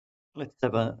Let's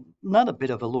have another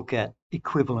bit of a look at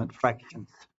equivalent fractions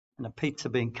and a pizza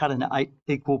being cut into 8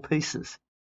 equal pieces.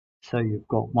 So you've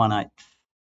got 1/8.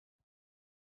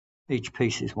 Each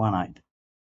piece is 1/8.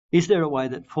 Is there a way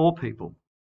that four people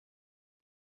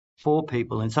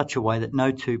in such a way that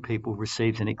no two people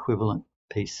receives an equivalent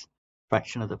piece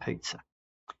fraction of the pizza?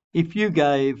 If you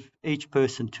gave each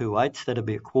person 2/8, that'd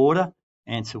be a quarter.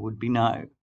 Answer would be no.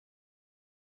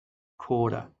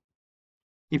 Quarter.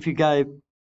 If you gave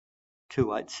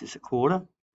 2/8 is a quarter.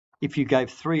 If you gave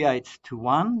 3/8 to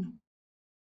one,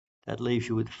 that leaves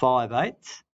you with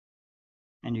 5/8.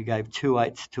 And you gave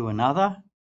 2/8 to another,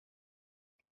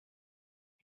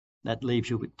 that leaves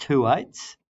you with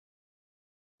 2/8.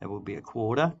 That will be a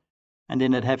quarter. And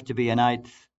then it'd have to be an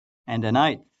 1/8 and an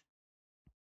 1/8.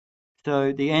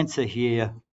 So the answer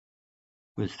here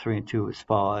was 3 and 2 is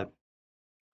 5.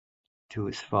 2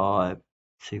 is 5.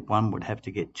 See, one would have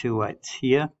to get 2/8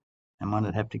 here, and one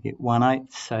would have to get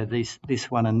 1/8. So this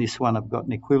one and this one have got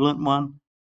an equivalent one.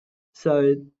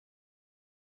 So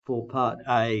for part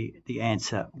A, the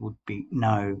answer would be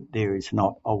no, there is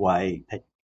not a way that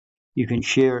you can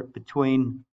share it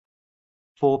between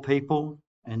 4 people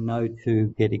and no two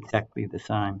get exactly the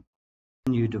same.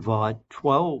 And you divide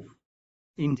 12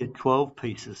 into 12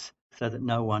 pieces so that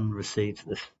no one receives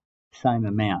the same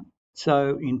amount.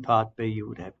 So in part B, you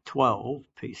would have 12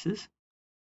 pieces.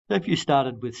 So if you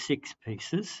started with 6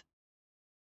 pieces,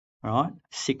 right,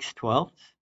 6/12,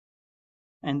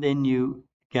 and then you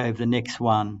gave the next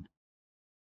one,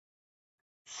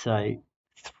 say,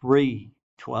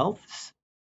 3/12,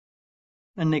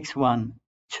 the next one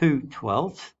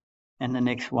 2/12, and the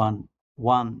next one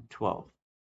 1/12.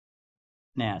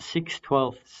 Now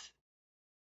 6/12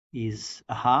 is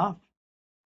a half,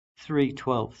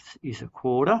 3/12 is a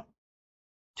quarter,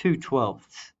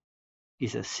 2/12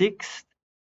 is a sixth,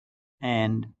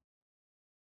 and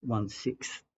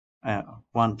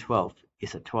 1/12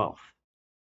 is a 12th.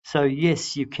 So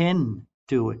yes, you can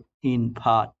do it in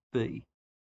part B.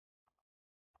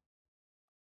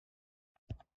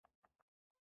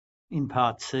 In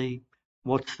part C,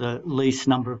 what's the least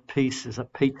number of pieces a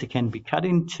pizza can be cut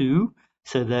into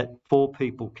so that 4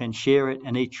 people can share it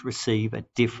and each receive a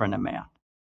different amount?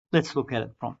 Let's look at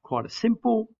it from quite a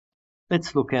simple.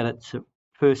 Let's look at it so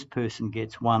first person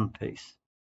gets 1 piece.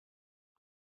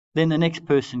 Then the next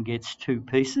person gets 2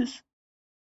 pieces.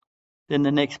 Then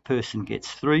the next person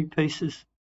gets 3 pieces.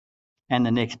 And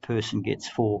the next person gets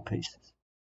 4 pieces.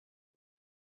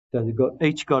 So they've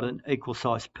each got an equal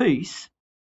size piece,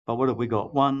 but what have we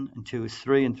got? 1 and 2 is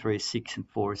 3, and 3 is 6, and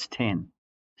 4 is 10.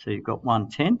 So you've got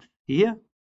 1/10 here,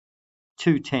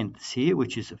 2/10 here,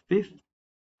 which is a fifth,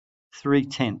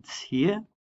 3/10 here,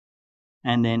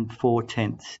 and then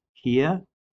 4/10 here,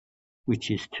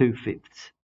 which is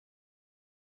 2/5.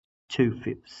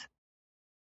 2/5,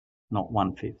 not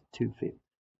 1/5, 2/5.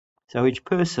 So each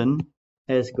person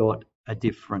has got a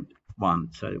different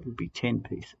one, so it would be 10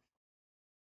 pieces.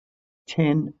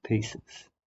 10 pieces.